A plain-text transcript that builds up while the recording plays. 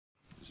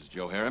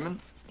Joe Harriman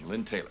and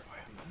Lynn Taylor.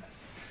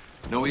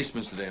 No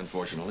Eastmans today,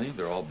 unfortunately.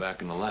 They're all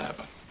back in the lab.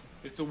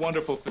 It's a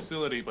wonderful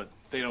facility, but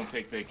they don't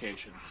take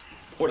vacations.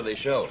 What do they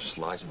show?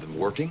 Slides of them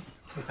working?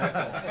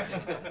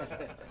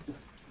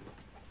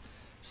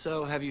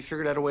 So, have you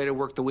figured out a way to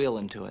work the wheel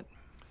into it?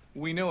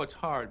 We know it's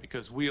hard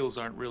because wheels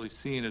aren't really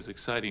seen as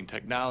exciting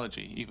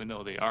technology, even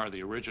though they are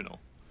the original.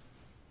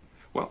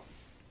 Well,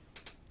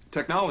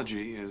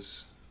 technology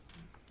is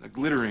a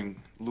glittering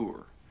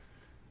lure,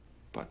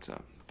 but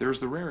there's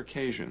the rare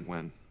occasion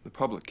when the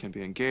public can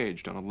be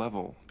engaged on a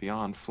level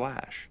beyond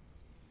flash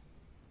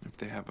if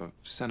they have a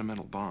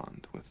sentimental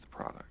bond with the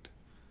product.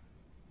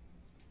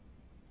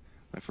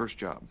 My first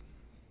job,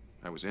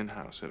 I was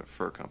in-house at a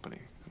fur company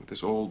with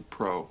this old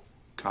pro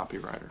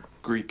copywriter,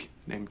 Greek,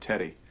 named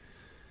Teddy.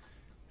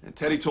 And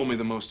Teddy told me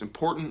the most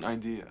important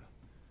idea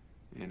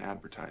in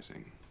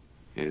advertising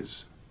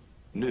is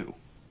new.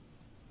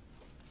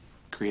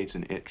 Creates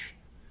an itch.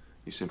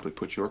 You simply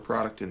put your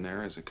product in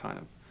there as a kind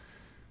of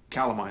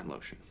calamine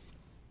lotion.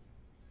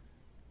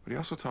 But he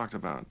also talked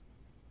about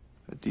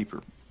a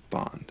deeper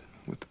bond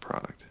with the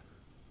product.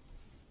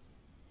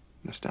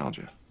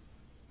 Nostalgia.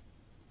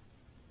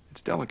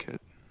 It's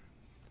delicate,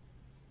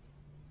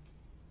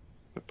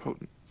 but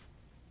potent.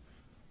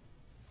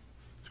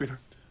 Sweetheart.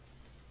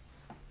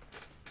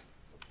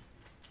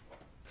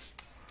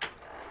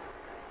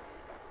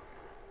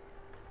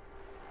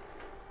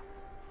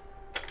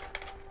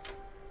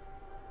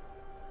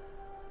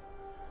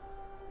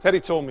 Teddy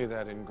told me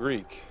that in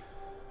Greek,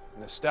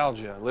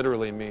 nostalgia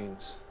literally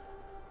means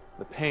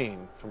the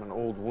pain from an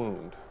old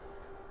wound.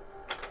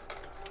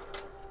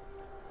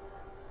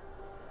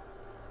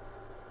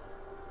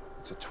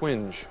 It's a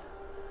twinge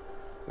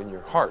in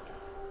your heart,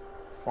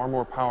 far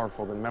more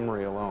powerful than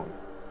memory alone.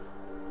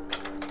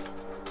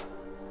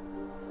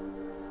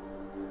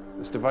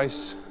 This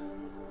device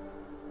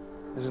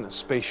isn't a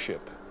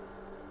spaceship.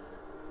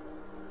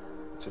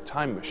 It's a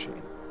time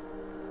machine.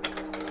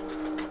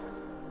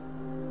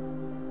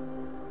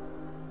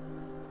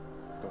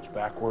 It goes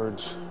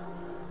backwards,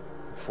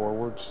 and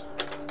forwards.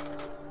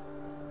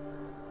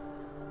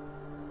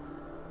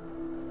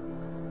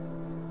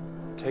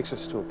 It takes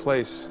us to a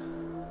place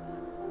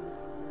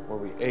where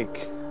we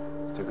ache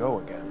to go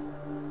again.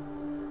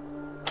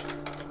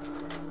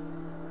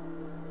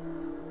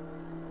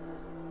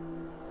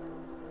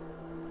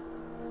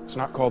 It's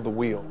not called the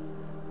wheel.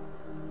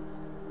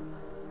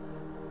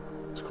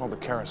 It's called the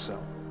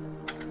carousel.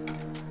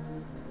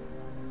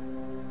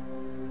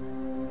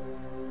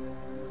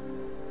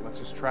 It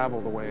lets us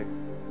travel the way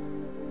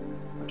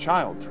a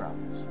child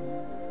travels.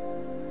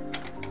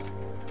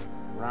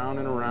 Round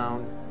and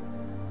around,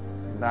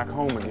 and back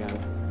home again.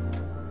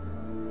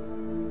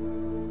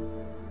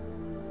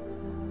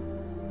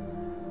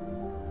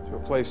 To a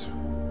place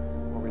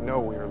where we know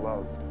we are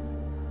loved.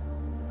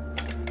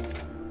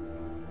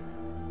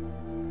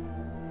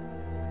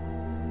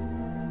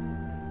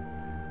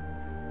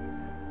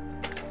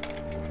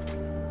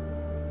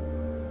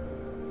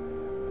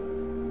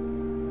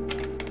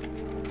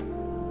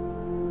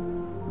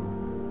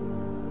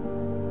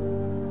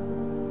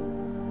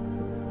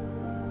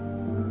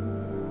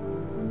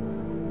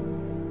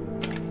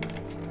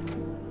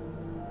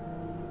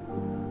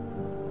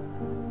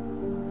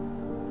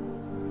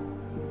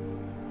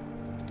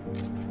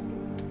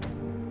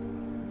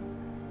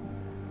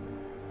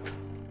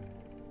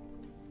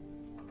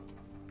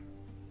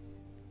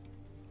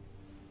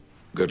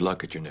 Good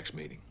luck at your next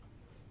meeting.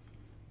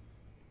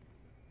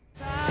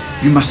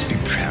 You must be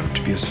proud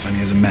to be as funny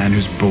as a man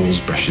whose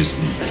balls brush his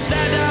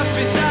knees.